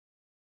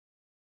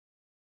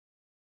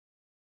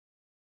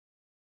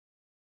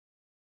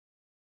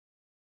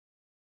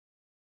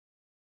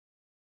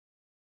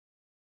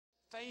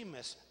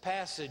famous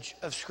passage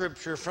of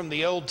Scripture from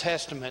the Old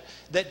Testament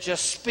that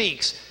just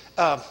speaks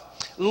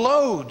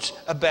loads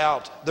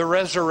about the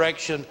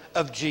resurrection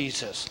of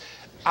Jesus.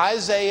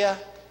 Isaiah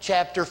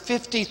chapter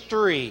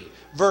 53,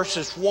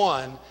 verses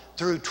 1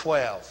 through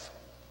 12.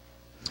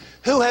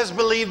 Who has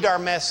believed our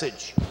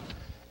message?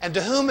 And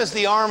to whom has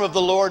the arm of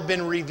the Lord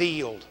been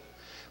revealed?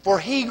 For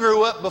he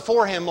grew up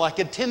before him like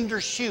a tender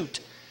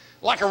shoot,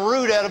 like a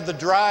root out of the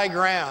dry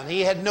ground.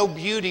 He had no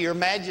beauty or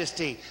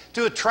majesty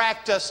to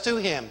attract us to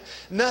him,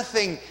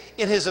 nothing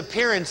in his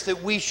appearance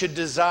that we should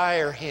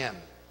desire him.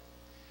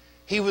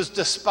 He was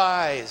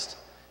despised,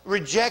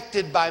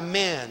 rejected by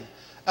men,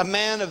 a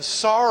man of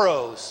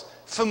sorrows,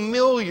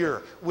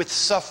 familiar with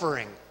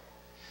suffering.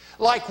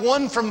 Like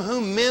one from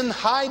whom men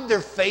hide their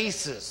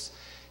faces,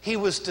 he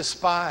was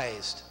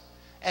despised,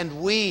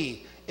 and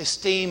we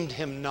esteemed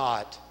him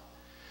not.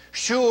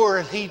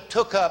 Sure, he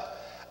took up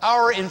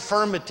our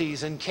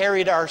infirmities and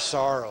carried our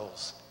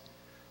sorrows.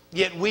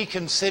 Yet we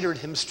considered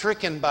him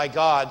stricken by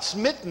God,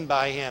 smitten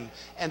by him,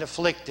 and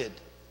afflicted.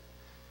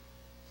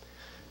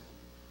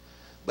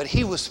 But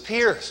he was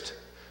pierced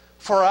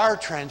for our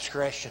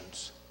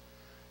transgressions.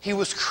 He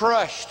was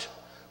crushed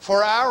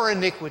for our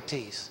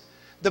iniquities.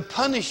 The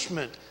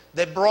punishment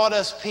that brought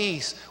us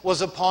peace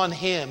was upon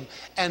him,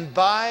 and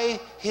by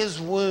his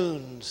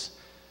wounds,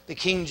 the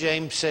King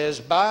James says,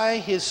 by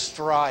his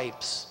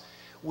stripes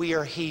we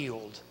are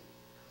healed.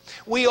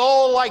 We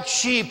all like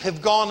sheep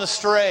have gone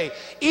astray.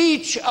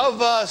 Each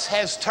of us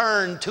has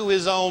turned to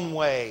his own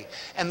way,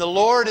 and the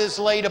Lord has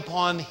laid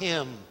upon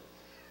him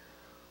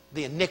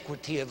the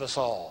iniquity of us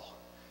all.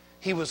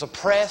 He was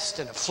oppressed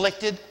and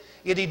afflicted,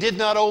 yet he did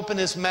not open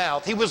his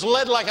mouth. He was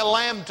led like a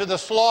lamb to the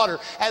slaughter.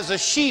 As a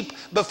sheep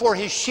before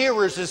his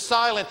shearers is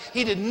silent,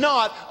 he did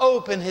not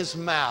open his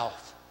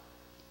mouth.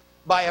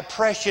 By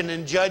oppression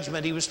and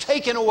judgment he was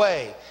taken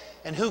away,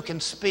 and who can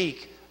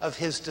speak of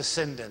his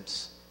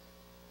descendants?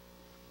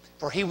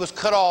 For he was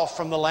cut off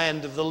from the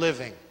land of the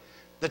living.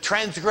 The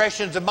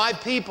transgressions of my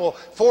people,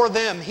 for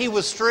them he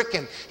was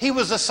stricken. He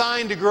was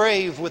assigned a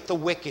grave with the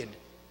wicked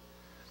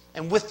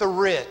and with the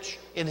rich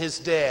in his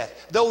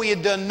death. Though he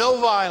had done no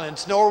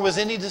violence, nor was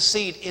any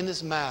deceit in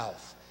his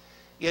mouth,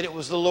 yet it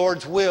was the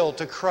Lord's will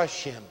to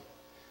crush him,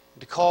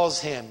 to cause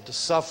him to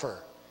suffer.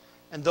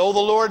 And though the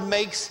Lord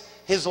makes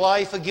his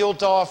life a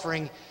guilt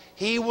offering,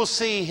 he will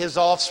see his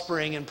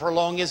offspring and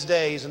prolong his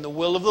days, and the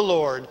will of the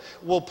Lord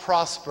will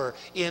prosper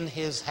in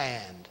his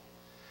hand.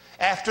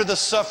 After the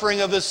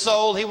suffering of his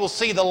soul, he will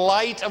see the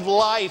light of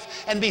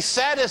life and be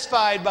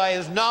satisfied by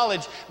his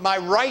knowledge. My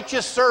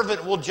righteous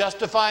servant will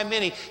justify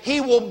many.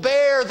 He will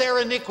bear their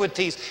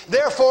iniquities.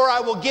 Therefore, I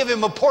will give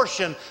him a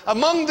portion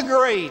among the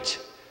great.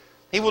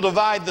 He will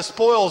divide the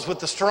spoils with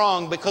the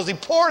strong, because he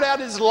poured out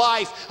his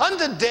life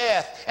unto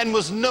death and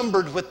was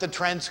numbered with the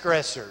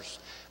transgressors.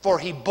 For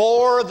he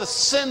bore the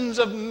sins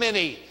of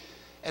many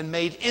and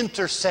made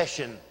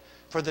intercession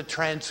for the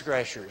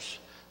transgressors.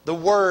 The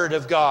word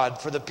of God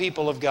for the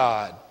people of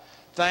God.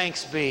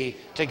 Thanks be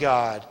to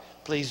God.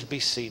 Please be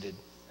seated.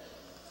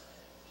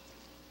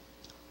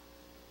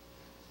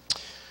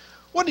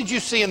 What did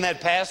you see in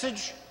that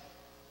passage?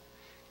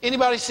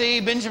 Anybody see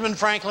Benjamin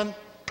Franklin?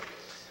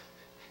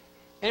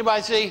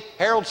 Anybody see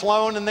Harold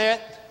Sloan in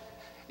that?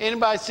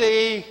 Anybody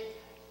see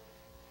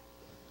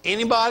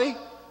anybody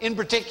in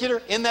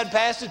particular in that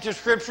passage of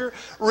Scripture,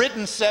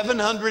 written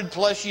 700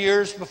 plus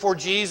years before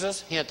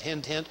Jesus, hint,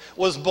 hint, hint,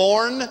 was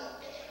born?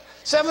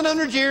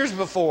 700 years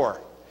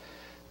before.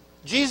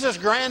 Jesus'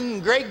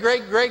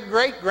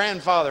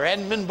 great-great-great-great-grandfather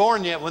hadn't been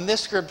born yet when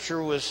this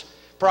Scripture was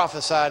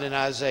prophesied in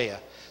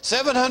Isaiah.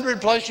 700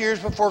 plus years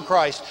before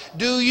Christ.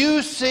 Do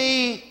you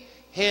see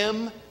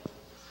him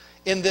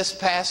in this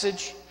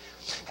passage?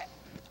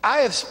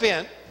 I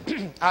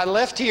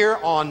left here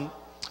on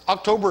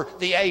October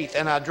the 8th,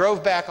 and I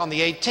drove back on the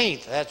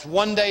 18th. That's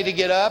one day to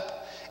get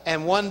up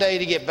and one day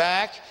to get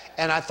back.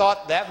 And I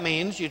thought that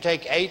means you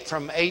take 8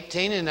 from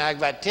 18, and I've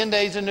got 10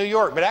 days in New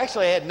York. But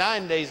actually I had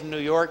 9 days in New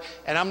York,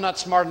 and I'm not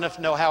smart enough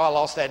to know how I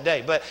lost that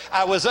day. But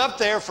I was up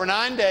there for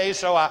 9 days,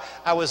 so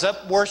I was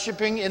up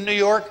worshiping in New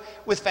York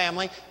with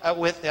family,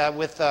 with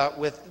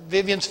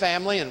Vivian's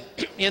family and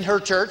in her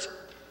church.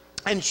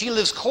 And she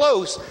lives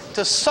close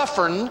to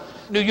Suffern,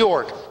 New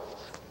York.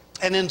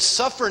 And in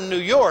Suffern, New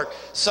York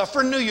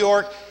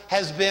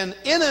has been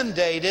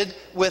inundated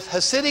with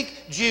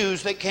Hasidic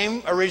Jews that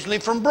came originally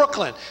from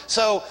Brooklyn.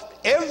 So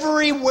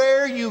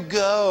everywhere you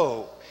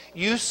go,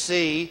 you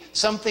see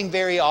something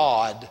very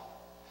odd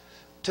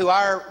to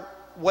our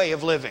way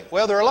of living.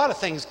 Well, there are a lot of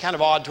things kind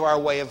of odd to our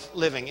way of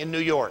living in New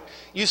York.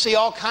 You see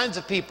all kinds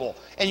of people,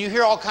 and you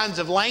hear all kinds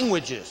of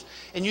languages.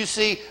 And you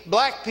see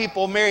black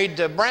people married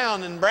to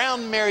brown, and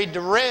brown married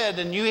to red,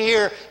 and you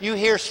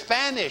hear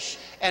Spanish.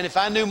 And if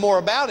I knew more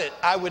about it,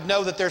 I would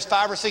know that there's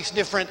 5 or 6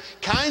 different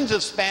kinds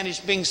of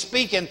Spanish being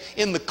spoken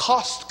in the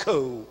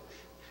Costco.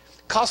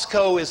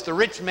 Costco is the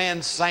rich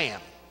man's Sam,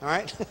 all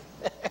right?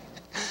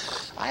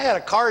 I had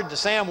a card to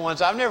Sam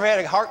once. I've never had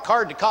a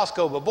card to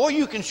Costco, but boy,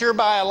 you can sure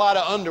buy a lot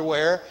of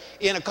underwear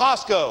in a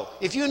Costco.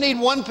 If you need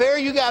one pair,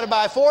 you got to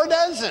buy 4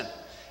 dozen.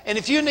 And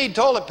if you need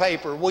toilet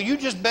paper, well, you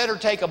just better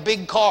take a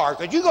big car,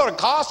 because you go to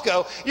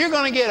Costco, you're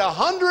going to get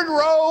 100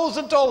 rolls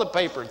of toilet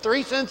paper,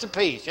 3 cents a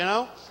piece, you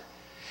know.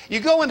 You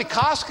go into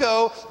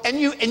Costco and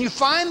you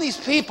find these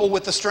people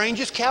with the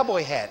strangest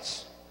cowboy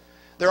hats.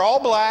 They're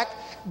all black,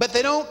 but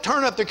they don't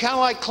turn up. They're kind of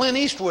like Clint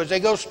Eastwood's. They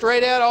go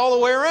straight out all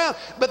the way around.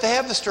 But they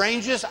have the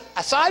strangest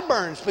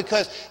sideburns,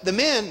 because the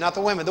men, not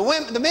the women,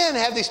 the men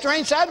have these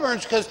strange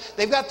sideburns because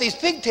they've got these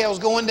pigtails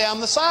going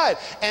down the side,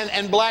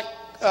 and black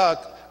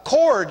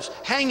cords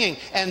hanging,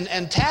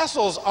 and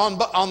tassels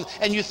on,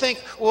 and you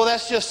think, well,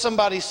 that's just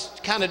somebody's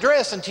kind of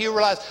dress, until you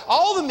realize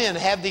all the men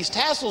have these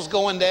tassels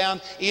going down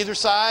either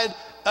side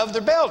of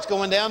their belts,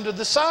 going down to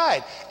the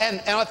side.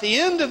 And at the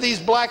end of these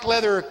black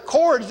leather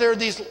cords, there are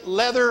these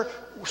leather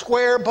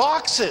square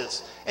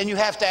boxes. And you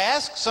have to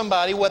ask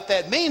somebody what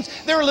that means.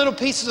 There are little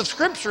pieces of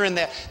scripture in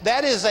that.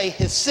 That is a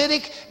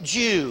Hasidic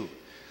Jew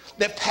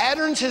that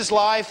patterns his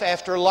life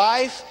after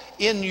life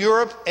in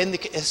Europe, and the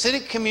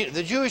Hasidic community,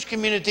 the Jewish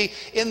community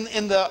in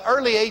the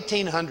early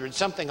 1800s,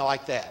 something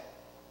like that.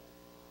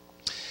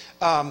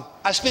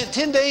 I spent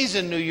 10 days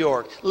in New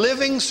York,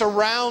 living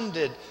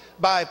surrounded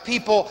by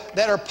people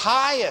that are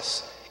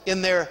pious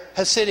in their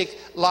Hasidic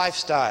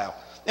lifestyle.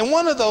 And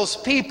one of those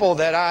people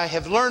that I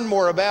have learned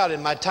more about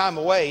in my time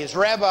away is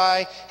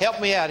Rabbi,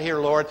 help me out here,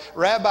 Lord,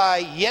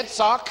 Rabbi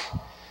Yitzhak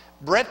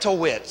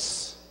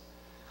Bretowitz,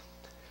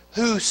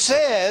 who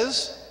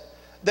says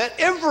that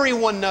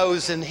everyone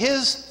knows in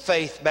his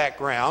faith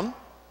background,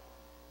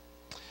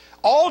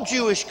 all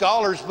Jewish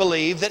scholars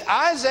believe that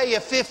Isaiah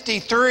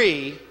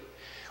 53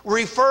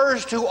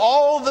 refers to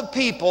all the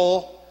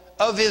people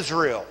of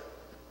Israel,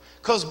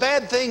 because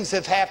bad things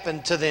have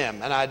happened to them,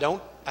 and I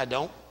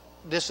don't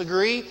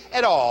disagree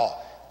at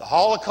all. The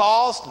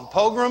Holocaust and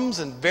pogroms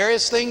and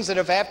various things that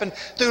have happened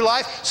through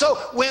life. So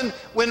when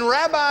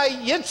Rabbi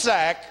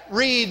Yitzhak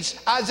reads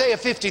Isaiah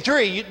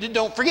 53,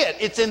 don't forget,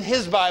 it's in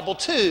his Bible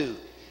too.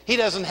 He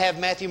doesn't have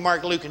Matthew,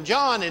 Mark, Luke, and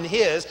John in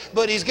his,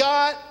 but he's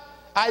got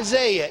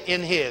Isaiah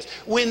in his.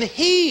 When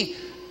he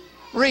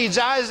reads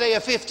Isaiah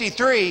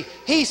 53,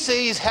 he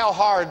sees how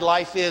hard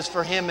life is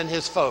for him and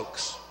his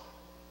folks.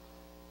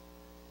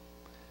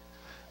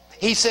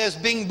 He says,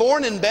 being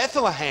born in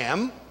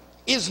Bethlehem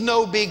is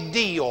no big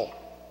deal.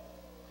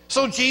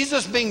 So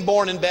Jesus being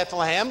born in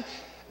Bethlehem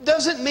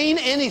doesn't mean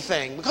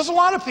anything, because a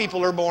lot of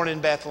people are born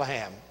in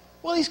Bethlehem.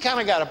 Well, he's kind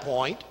of got a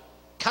point,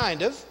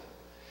 kind of.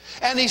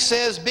 And he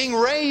says being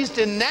raised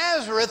in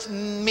Nazareth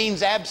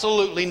means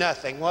absolutely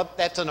nothing. Well,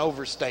 that's an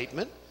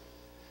overstatement.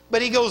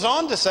 But he goes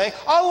on to say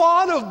a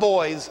lot of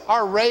boys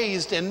are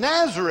raised in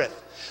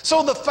Nazareth.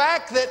 So the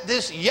fact that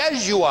this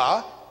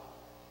Yeshua,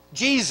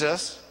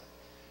 Jesus,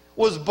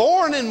 was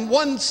born in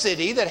one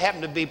city that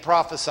happened to be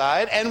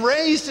prophesied and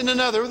raised in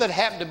another that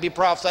happened to be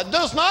prophesied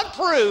does not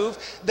prove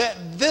that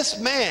this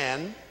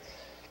man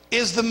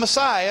is the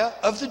Messiah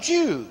of the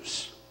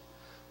Jews.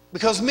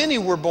 Because many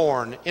were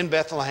born in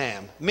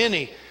Bethlehem.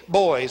 Many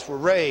boys were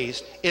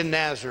raised in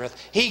Nazareth.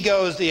 He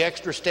goes the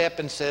extra step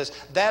and says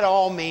that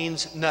all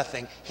means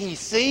nothing. He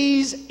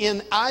sees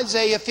in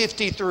Isaiah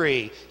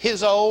 53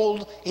 his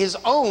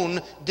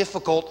own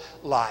difficult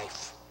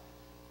life.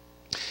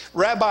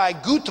 Rabbi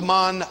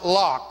Gutman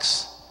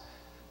Locks,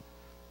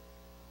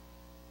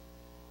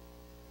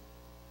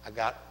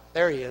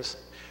 there he is.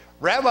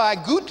 Rabbi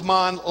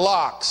Gutman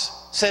Locks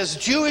says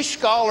Jewish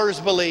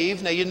scholars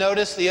believe, now you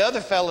notice the other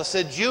fellow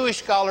said Jewish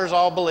scholars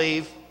all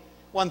believe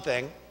one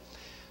thing.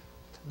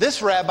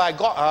 This Rabbi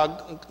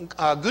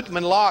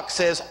Gutman Locke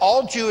says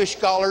all Jewish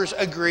scholars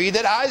agree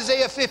that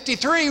Isaiah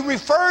 53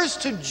 refers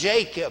to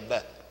Jacob,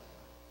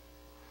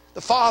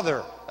 the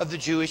father of the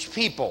Jewish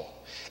people.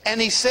 And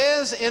he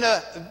says in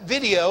a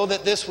video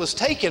that this was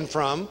taken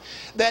from,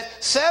 that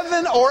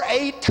 7 or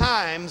 8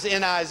 times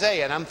in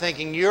Isaiah, and I'm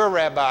thinking you're a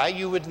rabbi,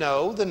 you would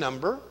know the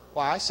number.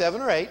 Why? 7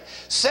 or 8.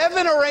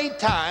 7 or 8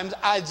 times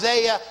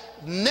Isaiah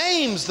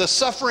names the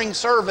suffering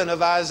servant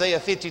of Isaiah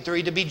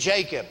 53 to be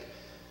Jacob.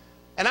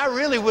 And I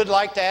really would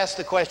like to ask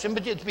the question,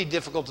 but it'd be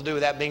difficult to do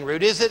without being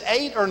rude. Is it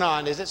 8 or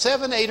 9? Is it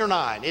 7, 8, or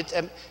 9?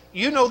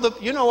 You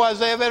know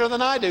Isaiah better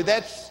than I do.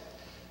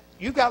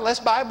 You've got less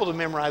Bible to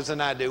memorize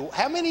than I do.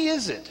 How many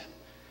is it?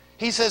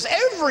 He says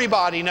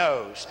everybody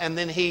knows, and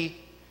then he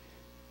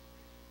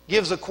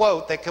gives a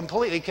quote that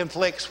completely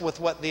conflicts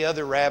with what the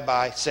other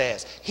rabbi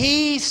says.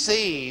 He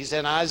sees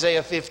in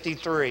Isaiah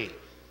 53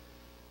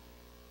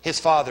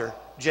 his father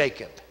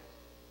Jacob.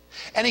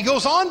 And he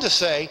goes on to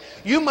say,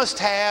 you must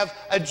have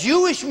a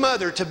Jewish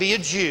mother to be a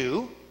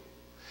Jew,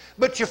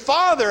 but your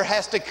father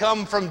has to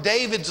come from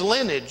David's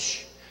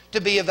lineage to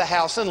be of the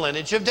house and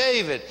lineage of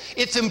David.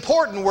 It's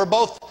important where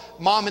both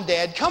mom and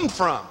dad come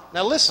from.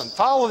 Now listen,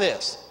 follow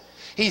this.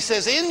 He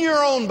says in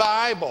your own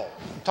Bible,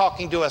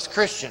 talking to us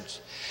Christians,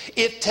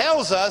 it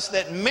tells us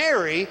that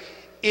Mary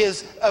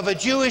is of a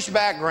Jewish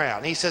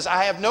background. He says,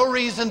 I have no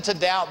reason to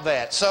doubt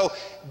that. So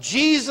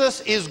Jesus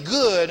is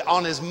good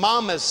on his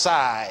mama's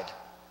side.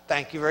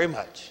 Thank you very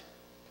much.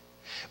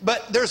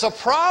 But there's a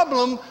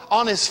problem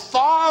on his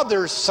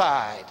father's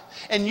side.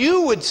 And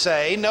you would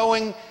say,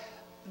 knowing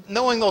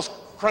those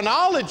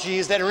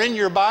chronologies that are in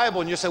your Bible,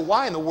 and you say,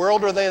 why in the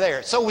world are they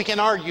there? So we can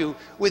argue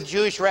with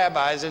Jewish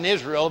rabbis in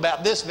Israel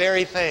about this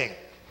very thing.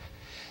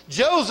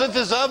 Joseph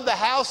is of the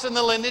house and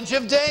the lineage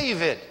of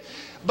David.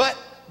 But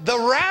the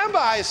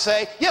rabbis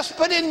say, yes,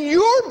 but in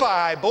your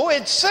Bible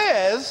it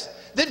says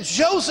that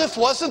Joseph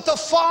wasn't the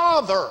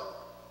father.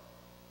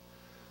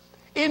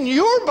 In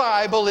your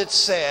Bible it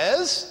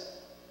says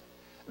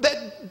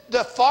that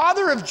the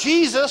father of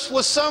Jesus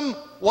was some,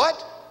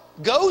 what?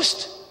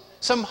 Ghost?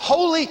 Some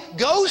Holy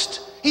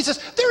Ghost? He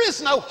says, there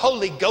is no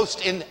Holy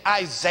Ghost in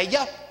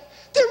Isaiah.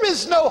 There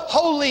is no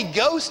Holy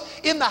Ghost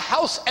in the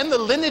house and the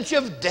lineage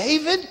of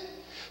David.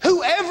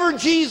 Whoever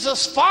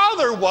Jesus'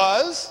 father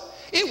was,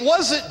 it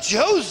wasn't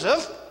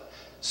Joseph,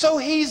 so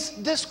he's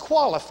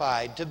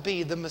disqualified to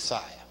be the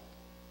Messiah.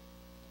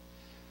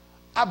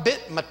 I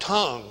bit my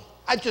tongue.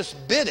 I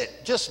just bit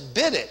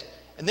it,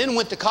 and then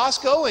went to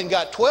Costco and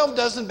got 12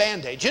 dozen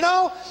Band-Aids. You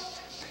know,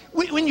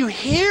 when you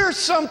hear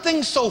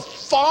something so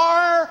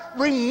far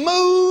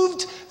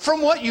removed from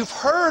what you've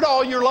heard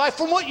all your life,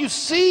 from what you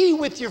see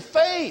with your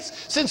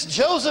face, since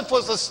Joseph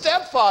was a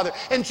stepfather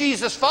and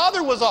Jesus'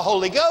 father was a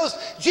Holy Ghost,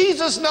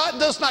 Jesus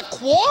does not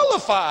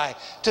qualify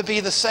to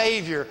be the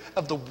Savior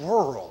of the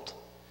world.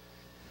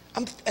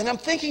 And I'm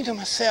thinking to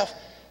myself,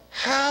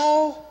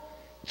 how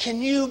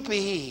can you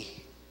be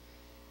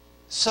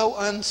so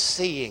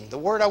unseeing? The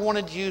word I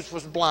wanted to use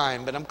was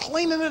blind, but I'm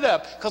cleaning it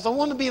up because I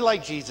want to be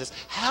like Jesus.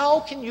 How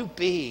can you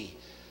be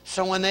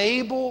so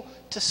unable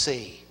to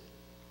see?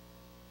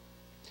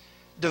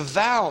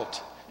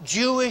 Devout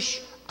Jewish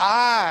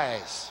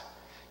eyes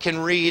can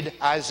read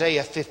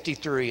Isaiah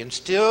 53 and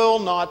still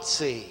not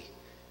see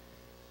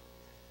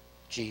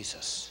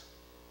Jesus.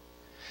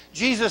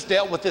 Jesus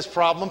dealt with this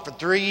problem for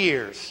 3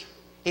 years.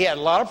 He had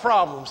a lot of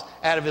problems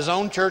out of his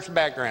own church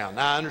background.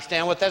 Now, I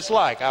understand what that's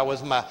like. I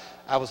was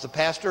the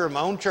pastor of my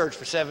own church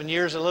for 7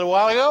 years a little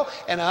while ago,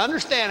 and I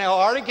understand how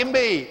hard it can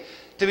be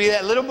to be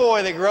that little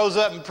boy that grows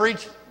up and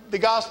preach the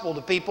gospel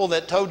to people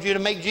that told you to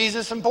make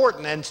Jesus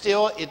important, and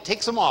still it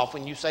ticks them off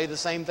when you say the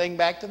same thing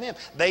back to them.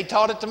 They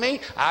taught it to me,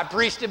 I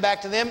preached it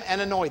back to them, and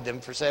annoyed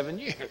them for 7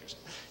 years.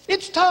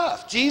 It's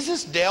tough.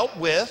 Jesus dealt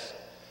with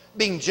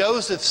being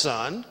Joseph's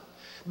son,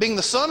 being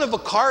the son of a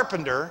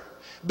carpenter,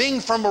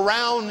 being from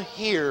around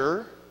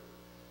here,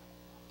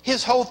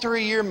 his whole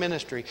 3-year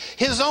ministry.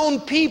 His own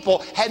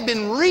people had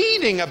been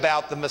reading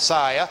about the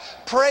Messiah,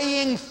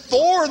 praying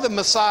for the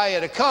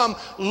Messiah to come,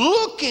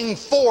 looking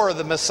for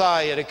the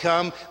Messiah to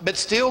come, but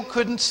still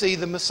couldn't see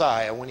the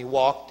Messiah when he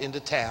walked into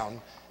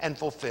town and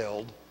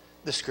fulfilled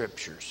the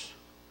Scriptures.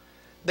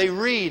 They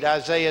read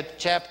Isaiah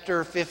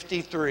chapter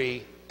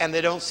 53 and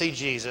they don't see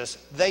Jesus.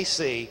 They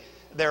see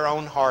their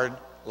own hard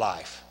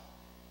life.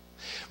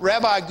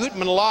 Rabbi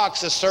Gutman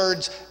Locks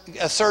asserts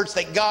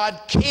that God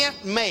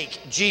can't make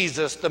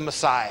Jesus the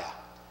Messiah.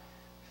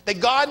 That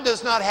God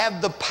does not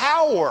have the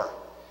power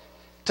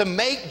to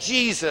make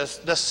Jesus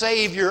the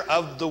Savior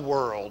of the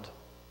world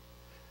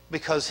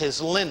because his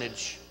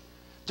lineage,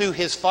 through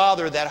his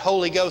father, that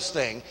Holy Ghost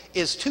thing,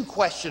 is too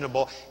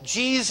questionable.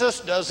 Jesus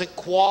doesn't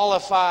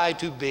qualify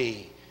to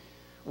be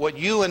what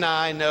you and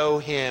I know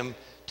him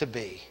to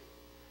be.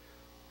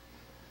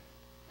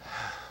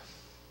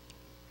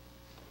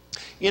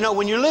 You know,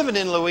 when you're living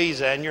in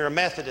Louisa and you're a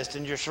Methodist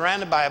and you're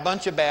surrounded by a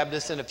bunch of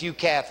Baptists and a few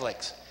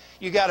Catholics,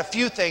 you got a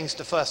few things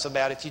to fuss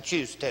about if you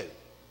choose to.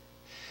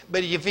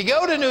 But if you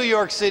go to New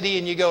York City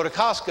and you go to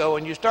Costco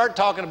and you start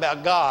talking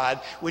about God,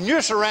 when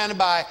you're surrounded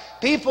by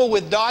people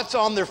with dots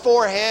on their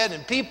forehead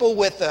and people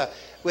with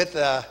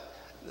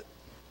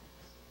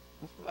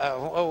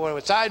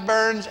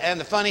sideburns and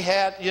the funny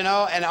hat, you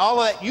know, and all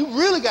of that, you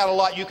really got a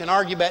lot you can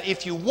argue about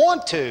if you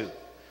want to.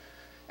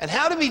 And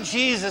how to be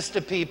Jesus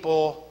to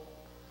people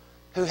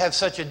who have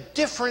such a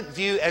different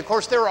view. And of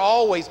course, there are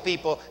always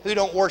people who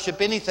don't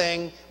worship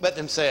anything but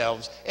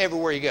themselves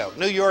everywhere you go.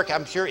 New York,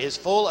 I'm sure, is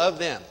full of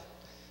them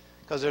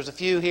because there's a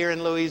few here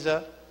in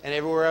Louisa and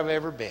everywhere I've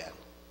ever been.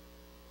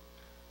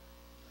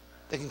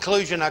 The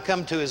conclusion I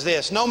come to is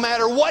this: no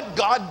matter what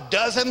God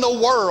does in the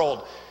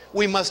world,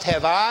 we must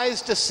have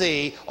eyes to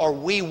see or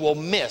we will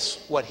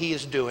miss what he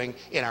is doing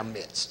in our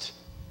midst.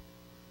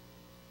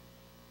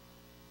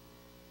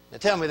 Now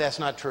tell me that's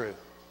not true.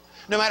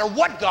 No matter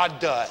what God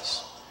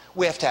does,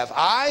 we have to have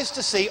eyes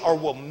to see or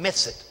we'll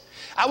miss it.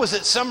 I was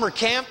at summer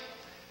camp,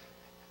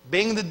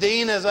 being the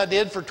dean as I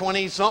did for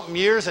 20-something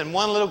years, and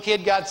one little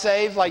kid got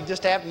saved, like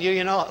just happened to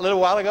you, a little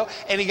while ago,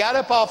 and he got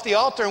up off the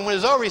altar, and when it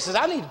was over, he says,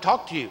 I need to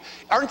talk to you.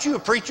 Aren't you a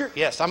preacher?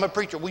 Yes, I'm a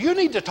preacher. Well, you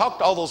need to talk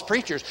to all those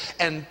preachers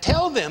and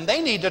tell them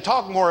they need to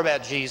talk more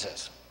about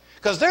Jesus.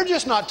 Because they're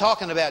just not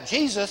talking about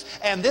Jesus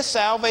and this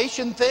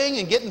salvation thing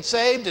and getting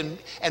saved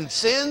and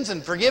sins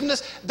and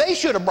forgiveness. They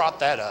should have brought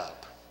that up.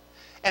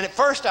 And at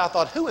first I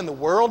thought, who in the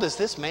world is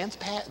this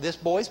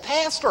boy's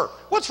pastor?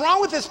 What's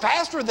wrong with this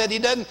pastor that he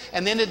doesn't?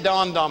 And then it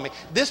dawned on me.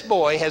 This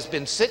boy has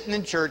been sitting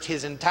in church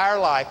his entire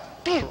life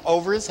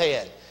over his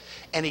head.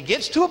 And he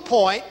gets to a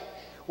point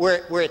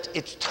where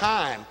it's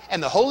time,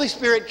 and the Holy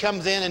Spirit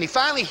comes in and he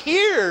finally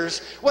hears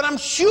what I'm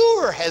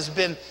sure has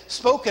been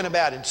spoken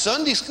about in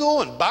Sunday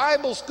school and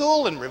Bible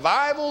school and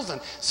revivals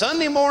and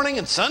Sunday morning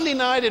and Sunday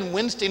night and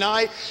Wednesday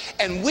night,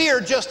 and we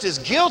are just as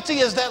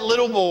guilty as that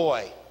little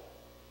boy.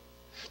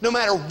 No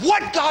matter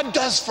what God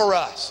does for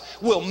us,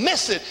 we'll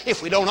miss it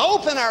if we don't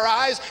open our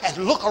eyes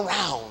and look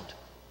around.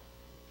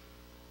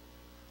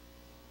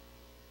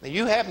 Now,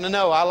 you happen to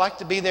know I like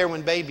to be there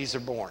when babies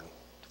are born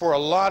for a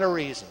lot of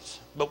reasons.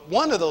 But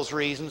one of those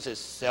reasons is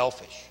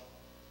selfish.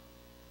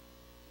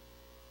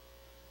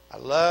 I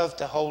love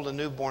to hold a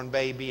newborn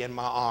baby in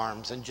my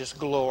arms and just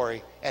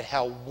glory at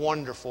how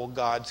wonderful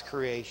God's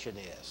creation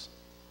is.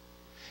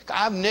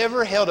 I've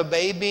never held a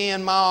baby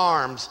in my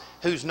arms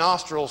whose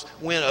nostrils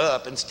went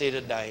up instead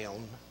of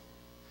down.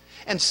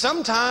 And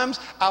sometimes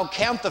I'll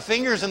count the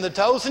fingers and the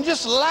toes and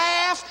just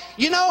laugh.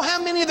 You know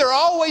how many there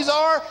always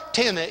are?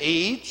 10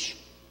 each.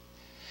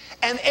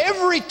 And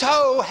every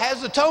toe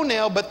has a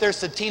toenail, but they're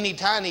so teeny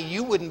tiny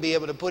you wouldn't be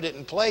able to put it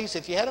in place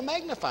if you had a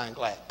magnifying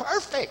glass.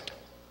 Perfect.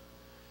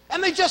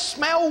 And they just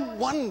smell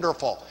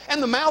wonderful.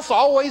 And the mouth's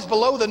always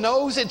below the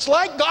nose. It's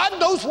like God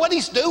knows what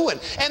He's doing.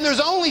 And there's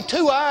only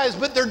 2 eyes,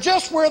 but they're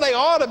just where they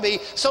ought to be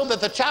so that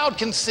the child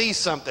can see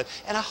something.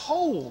 And I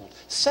hold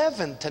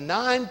 7 to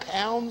 9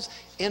 pounds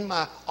in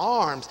my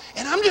arms.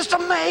 And I'm just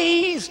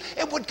amazed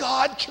at what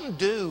God can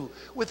do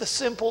with a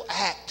simple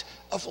act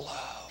of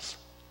love.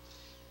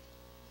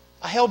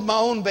 I held my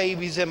own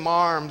babies in my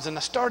arms and I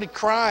started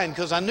crying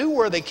because I knew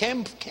where they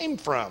came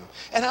from.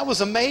 And I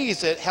was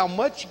amazed at how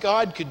much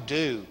God could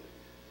do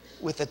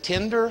with a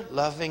tender,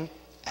 loving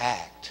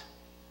act.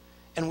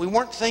 And we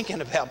weren't thinking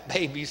about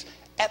babies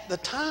at the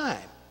time.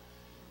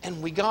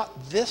 And we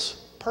got this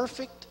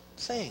perfect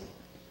thing.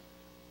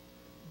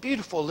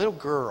 Beautiful little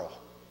girl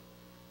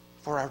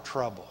for our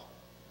trouble.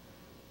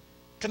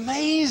 It's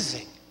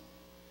amazing.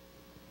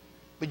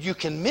 But you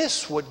can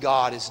miss what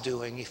God is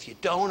doing if you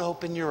don't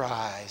open your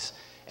eyes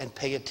and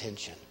pay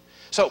attention.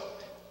 So,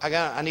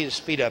 I need to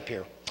speed up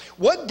here.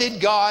 What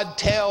did God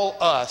tell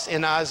us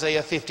in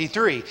Isaiah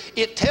 53?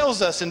 It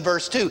tells us in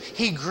verse 2,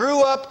 He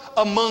grew up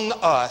among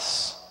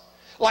us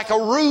like a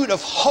root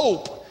of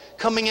hope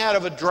coming out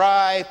of a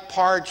dry,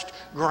 parched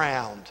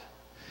ground.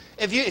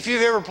 If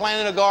you've ever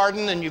planted a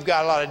garden and you've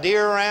got a lot of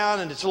deer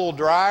around and it's a little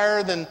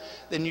drier than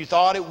you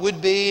thought it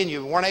would be and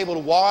you weren't able to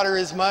water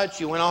as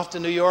much, you went off to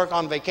New York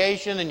on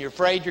vacation and you're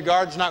afraid your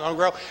garden's not going to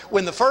grow.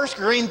 When the first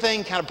green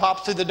thing kind of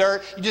pops through the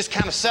dirt, you just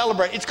kind of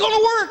celebrate. It's going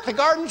to work. The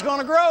garden's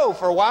going to grow.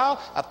 For a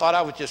while, I thought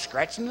I was just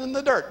scratching in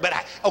the dirt.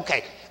 But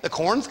okay, the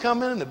corn's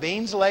coming and the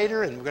beans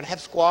later and we're going to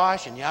have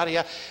squash and yada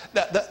yada.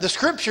 The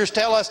scriptures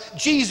tell us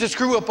Jesus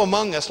grew up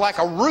among us like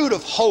a root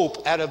of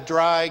hope out of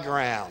dry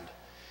ground.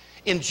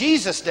 In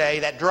Jesus' day,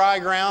 that dry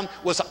ground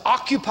was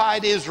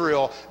occupied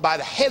Israel by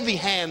the heavy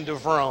hand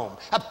of Rome.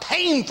 A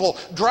painful,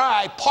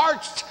 dry,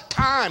 parched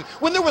time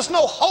when there was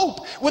no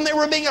hope, when they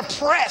were being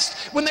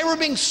oppressed, when they were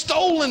being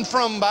stolen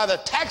from by the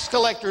tax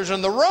collectors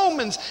and the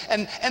Romans,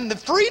 and the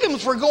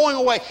freedoms were going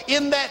away.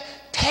 In that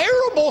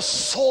terrible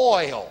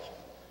soil,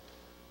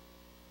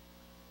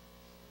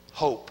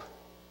 hope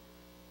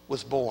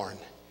was born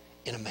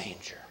in a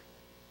manger.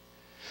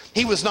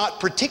 He was not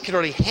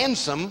particularly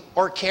handsome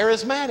or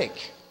charismatic.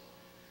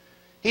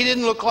 He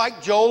didn't look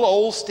like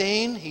Joel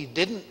Osteen. He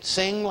didn't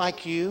sing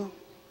like you.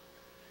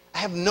 I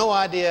have no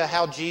idea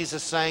how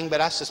Jesus sang,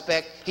 but I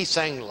suspect he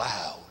sang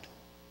loud.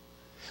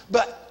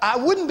 But I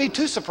wouldn't be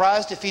too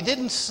surprised if he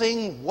didn't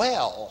sing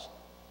well,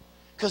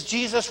 because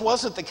Jesus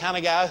wasn't the kind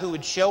of guy who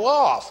would show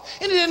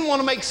off. And he didn't want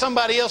to make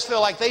somebody else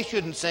feel like they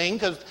shouldn't sing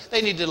because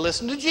they needed to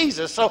listen to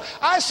Jesus. So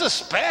I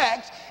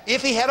suspect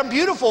if he had a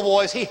beautiful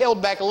voice, he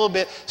held back a little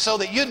bit so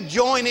that you'd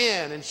join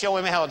in and show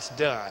him how it's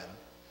done.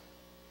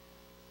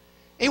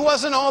 He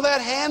wasn't all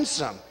that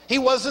handsome. He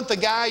wasn't the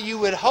guy you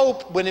would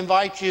hope would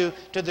invite you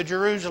to the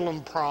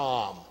Jerusalem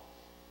prom.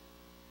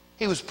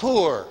 He was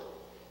poor,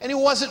 and he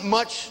wasn't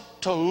much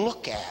to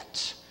look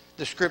at,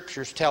 the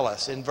scriptures tell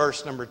us in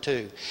verse number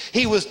 2.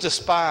 He was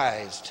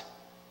despised,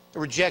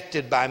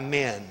 rejected by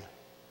men.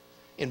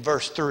 In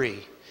verse 3,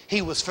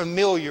 he was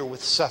familiar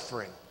with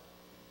suffering.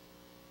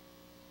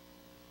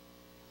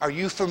 Are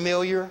you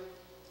familiar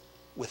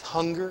with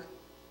hunger?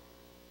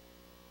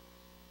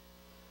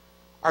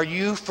 Are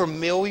you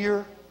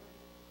familiar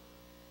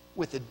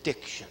with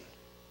addiction?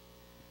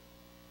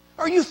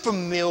 Are you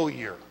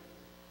familiar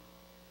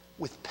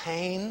with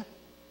pain?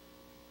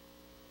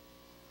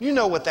 You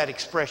know what that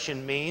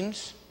expression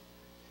means.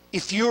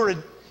 If you're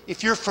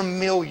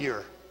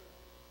familiar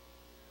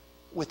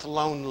with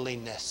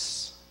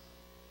loneliness.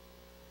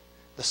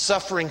 The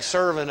suffering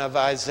servant of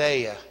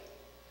Isaiah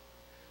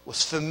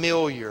was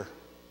familiar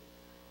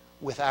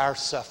with our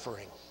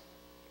suffering.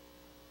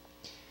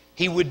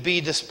 He would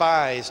be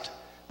despised,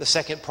 the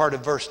second part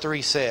of verse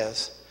 3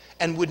 says,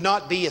 and would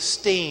not be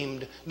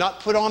esteemed, not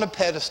put on a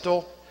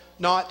pedestal,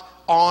 not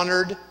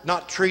honored,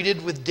 not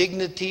treated with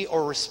dignity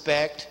or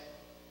respect.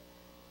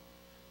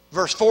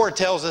 Verse 4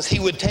 tells us he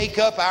would take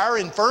up our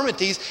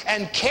infirmities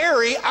and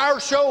carry our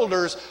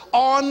shoulders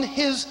on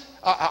his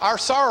our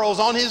sorrows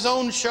on his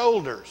own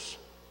shoulders.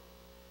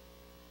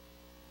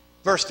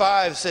 Verse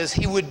 5 says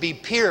he would be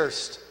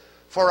pierced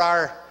for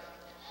our,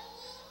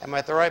 am I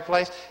at the right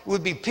place? He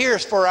would be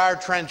pierced for our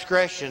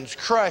transgressions,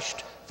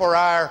 crushed for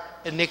our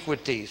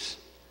iniquities,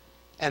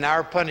 and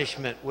our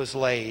punishment was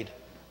laid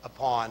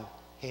upon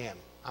him.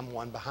 I'm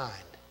one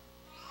behind.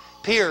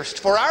 Pierced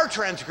for our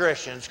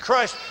transgressions,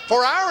 crushed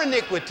for our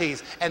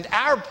iniquities, and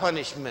our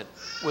punishment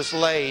was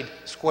laid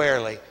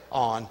squarely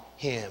on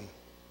him.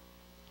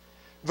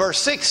 Verse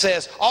 6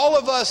 says, all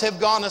of us have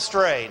gone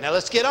astray. Now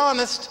let's get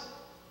honest.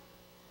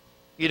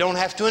 You don't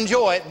have to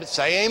enjoy it, but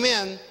say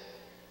amen.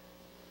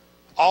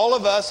 All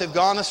of us have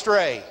gone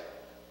astray.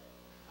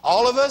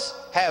 All of us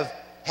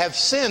have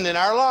sinned in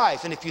our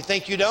life. And if you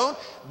think you don't,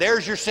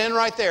 there's your sin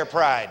right there,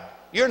 pride.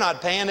 You're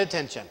not paying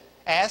attention.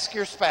 Ask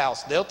your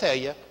spouse. They'll tell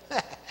you.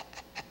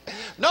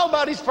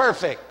 Nobody's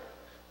perfect.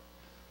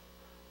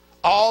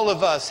 All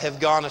of us have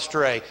gone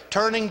astray,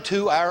 turning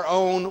to our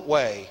own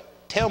way.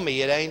 Tell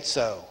me it ain't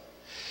so.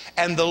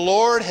 And the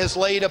Lord has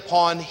laid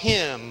upon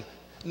him,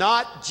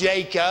 not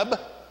Jacob.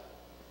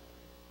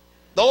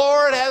 The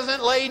Lord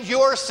hasn't laid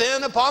your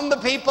sin upon the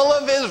people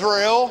of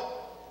Israel.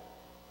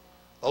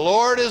 The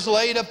Lord has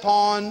laid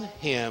upon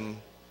him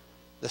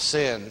the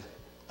sin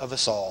of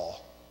us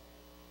all.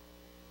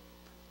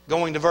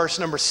 Going to verse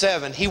number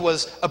 7, he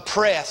was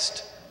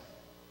oppressed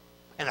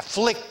and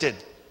afflicted,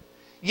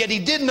 yet he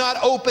did not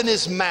open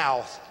his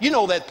mouth. You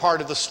know that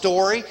part of the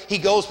story. He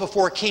goes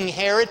before King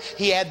Herod.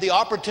 He had the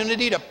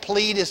opportunity to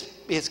plead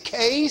his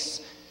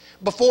case.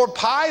 Before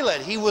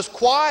Pilate, he was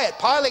quiet.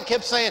 Pilate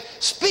kept saying,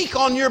 speak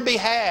on your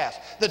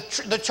behalf.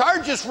 The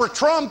charges were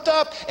trumped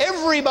up.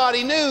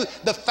 Everybody knew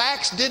the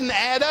facts didn't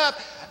add up.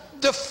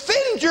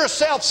 Defend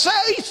yourself.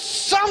 Say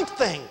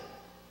something.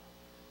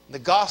 The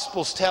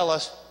Gospels tell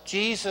us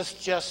Jesus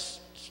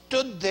just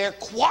stood there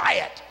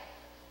quiet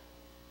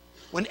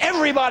when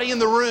everybody in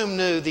the room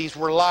knew these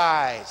were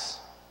lies,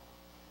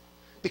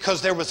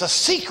 because there was a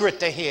secret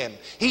to him.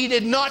 He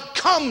did not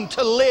come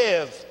to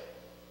live.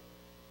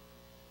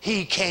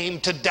 He came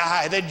to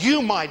die that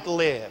you might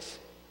live.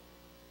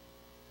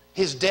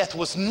 His death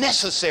was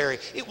necessary.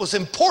 It was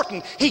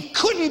important. He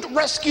couldn't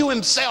rescue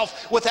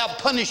himself without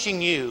punishing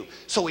you.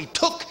 So he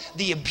took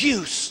the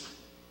abuse.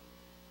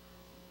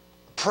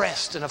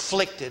 Oppressed and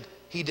afflicted,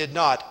 he did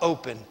not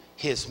open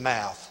his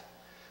mouth.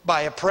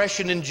 By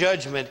oppression and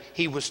judgment,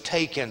 he was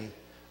taken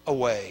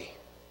away.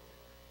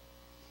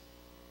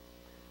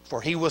 For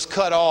he was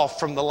cut off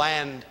from the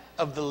land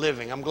of the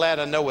living. I'm glad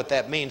I know what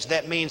that means.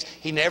 That means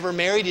he never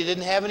married. He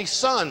didn't have any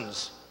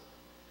sons.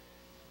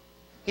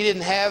 He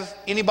didn't have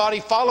anybody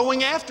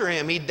following after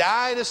him. He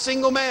died a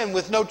single man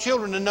with no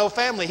children and no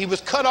family. He was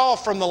cut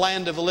off from the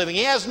land of the living.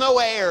 He has no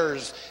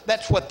heirs.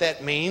 That's what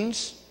that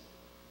means.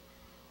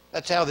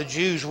 That's how the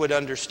Jews would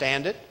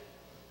understand it.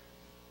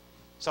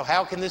 So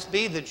how can this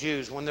be the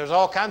Jews when there's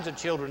all kinds of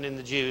children in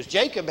the Jews?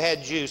 Jacob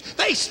had Jews.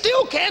 They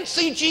still can't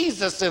see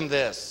Jesus in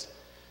this.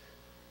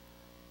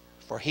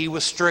 For he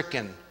was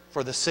stricken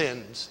for the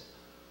sins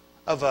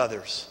of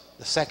others.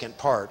 The second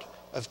part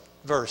of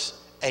verse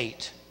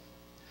 8.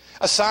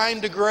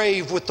 Assigned a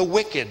grave with the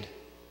wicked.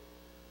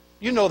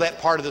 You know that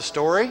part of the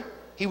story.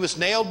 He was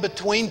nailed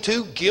between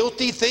two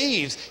guilty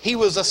thieves. He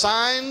was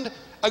assigned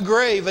a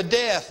grave, a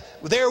death,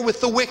 there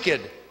with the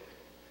wicked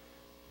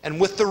and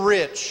with the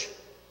rich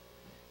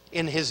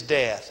in his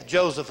death.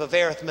 Joseph of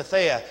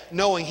Arimathea,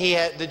 knowing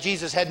that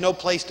Jesus had no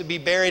place to be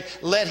buried,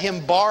 let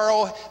him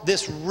borrow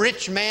this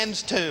rich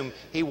man's tomb.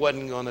 He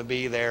wasn't going to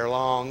be there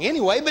long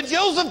anyway, but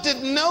Joseph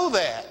didn't know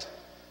that.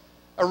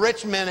 A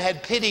rich man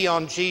had pity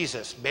on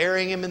Jesus,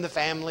 burying him in the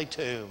family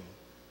tomb.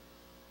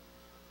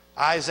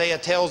 Isaiah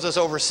tells us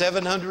over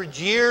 700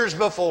 years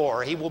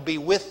before, he will be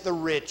with the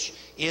rich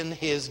in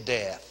his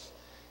death.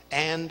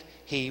 And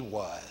he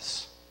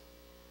was.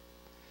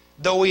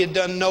 Though he had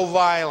done no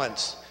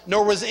violence,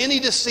 nor was any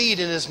deceit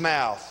in his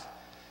mouth,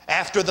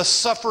 after the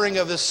suffering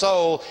of his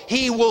soul,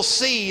 he will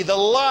see the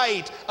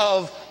light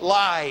of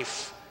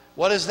life.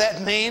 What does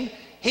that mean?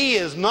 He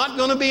is not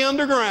going to be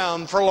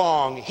underground for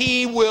long.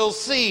 He will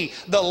see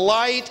the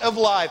light of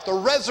life. The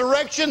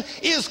resurrection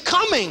is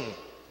coming.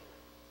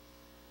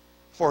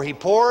 For he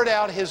poured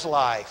out his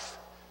life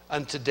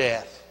unto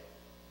death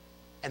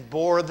and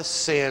bore the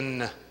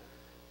sin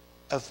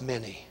of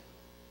many.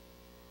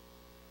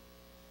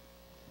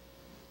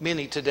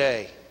 Many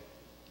today,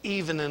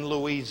 even in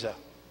Louisa,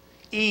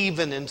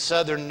 even in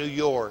southern New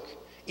York,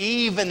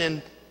 even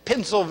in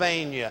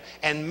Pennsylvania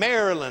and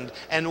Maryland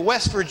and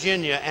West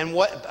Virginia and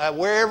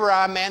wherever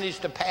I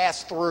managed to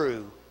pass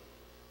through,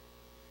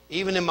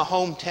 even in my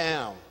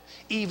hometown,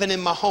 even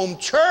in my home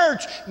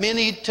church,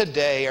 many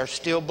today are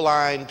still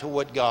blind to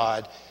what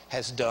God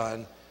has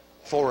done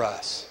for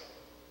us,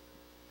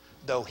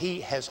 though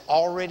he has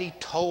already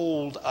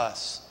told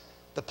us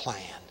the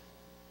plan.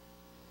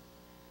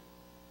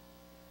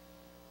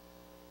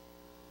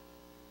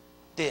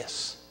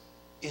 This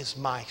is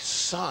my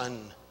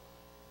Son,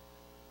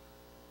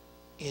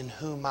 in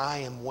whom I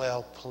am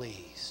well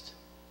pleased.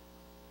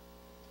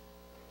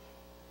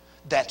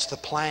 That's the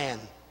plan.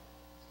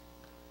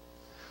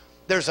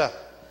 There's a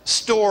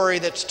story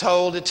that's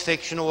told, it's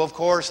fictional of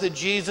course, that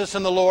Jesus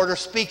and the Lord are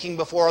speaking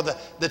before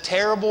the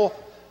terrible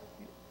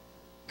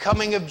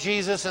coming of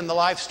Jesus and the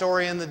life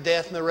story and the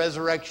death and the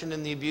resurrection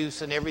and the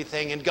abuse and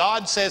everything. And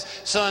God says,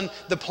 son,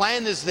 the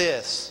plan is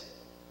this.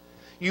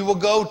 You will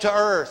go to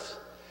earth.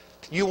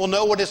 You will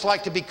know what it's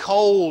like to be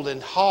cold and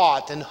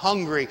hot and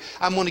hungry.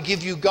 I'm going to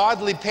give you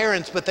godly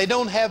parents, but they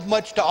don't have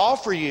much to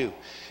offer you.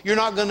 You're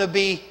not going to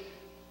be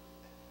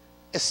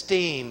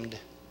esteemed.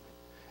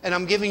 And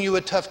I'm giving you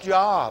a tough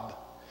job.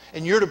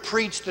 And you're to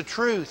preach the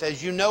truth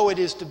as you know it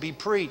is to be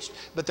preached.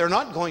 But they're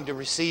not going to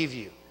receive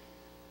you.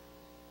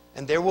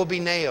 And there will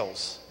be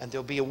nails. And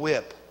there'll be a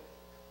whip.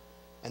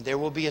 And there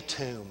will be a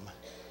tomb.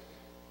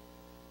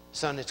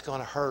 Son, it's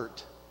going to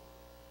hurt.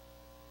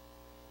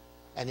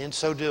 And in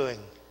so doing,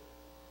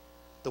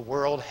 the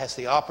world has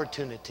the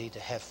opportunity to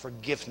have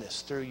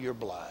forgiveness through your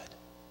blood.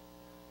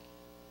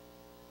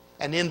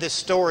 And in this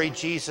story,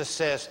 Jesus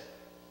says,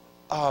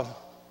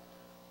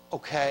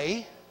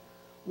 okay,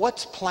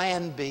 what's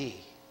plan B?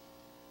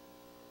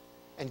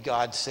 And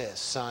God says,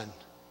 son,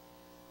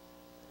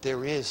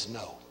 there is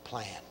no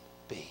plan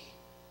B.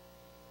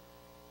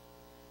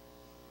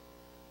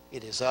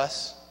 It is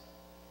us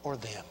or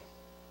them.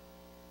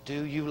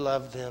 Do you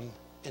love them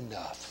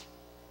enough?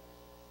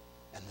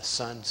 And the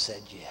son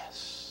said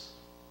yes.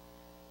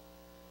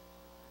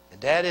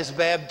 And at his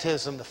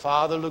baptism, the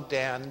Father looked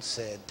down and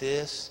said,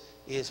 this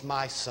is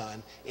my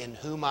Son, in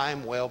whom I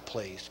am well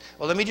pleased.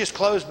 Well, let me just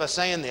close by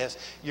saying this.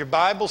 Your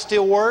Bible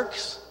still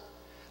works.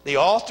 The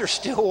altar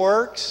still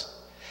works.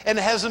 And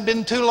it hasn't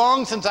been too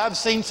long since I've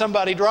seen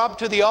somebody drop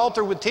to the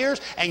altar with tears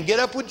and get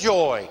up with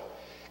joy.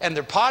 And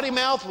their potty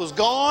mouth was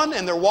gone,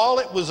 and their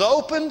wallet was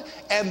opened,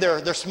 and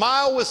their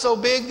smile was so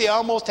big they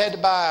almost had to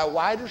buy a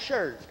wider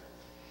shirt.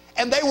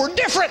 And they were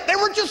different. They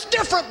were just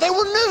different. They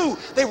were new.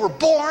 They were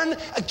born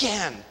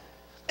again.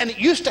 And it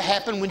used to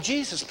happen when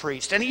Jesus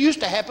preached. And it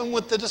used to happen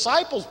when the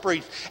disciples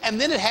preached. And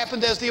then it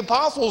happened as the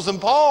apostles and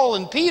Paul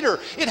and Peter.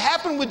 It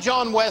happened with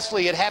John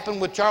Wesley. It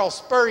happened with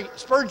Charles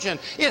Spurgeon.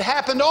 It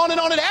happened on and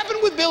on. It happened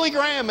with Billy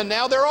Graham. And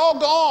now they're all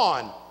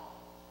gone.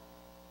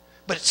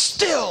 But it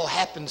still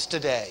happens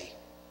today.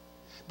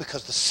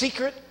 Because the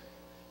secret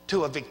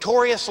to a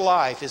victorious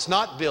life is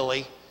not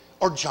Billy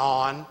or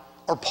John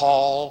or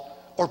Paul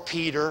or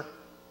Peter.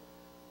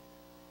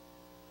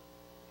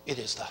 It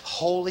is the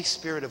Holy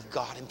Spirit of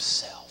God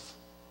himself.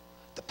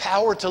 The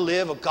power to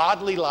live a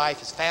godly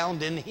life is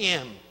found in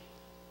him.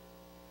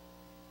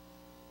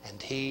 And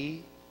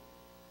he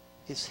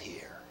is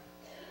here.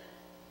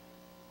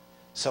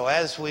 So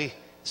as we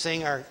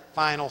sing our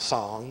final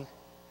song,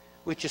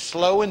 which is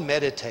slow and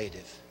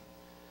meditative,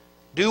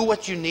 do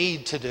what you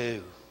need to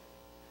do.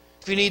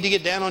 If you need to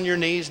get down on your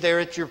knees there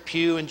at your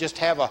pew and just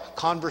have a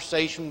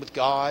conversation with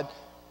God,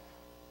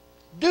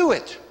 do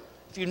it.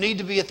 If you need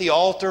to be at the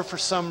altar for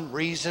some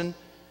reason,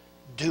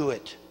 do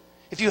it.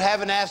 If you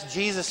haven't asked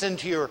Jesus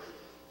into your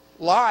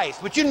life,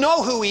 but you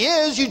know who he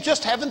is, you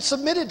just haven't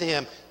submitted to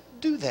him,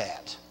 do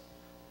that.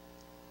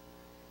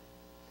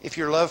 If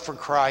your love for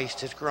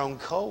Christ has grown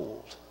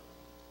cold,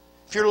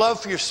 if your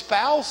love for your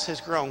spouse has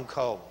grown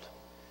cold,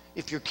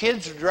 if your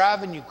kids are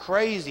driving you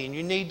crazy and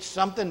you need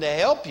something to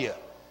help you,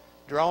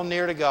 draw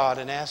near to God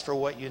and ask for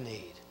what you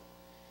need.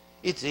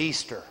 It's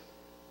Easter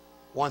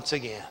once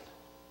again.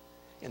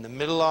 In the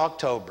middle of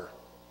October,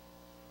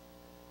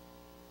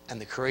 and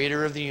the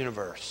creator of the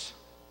universe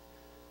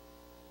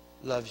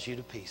loves you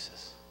to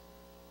pieces.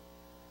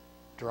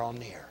 Draw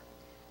near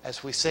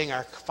as we sing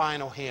our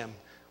final hymn,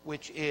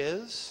 which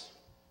is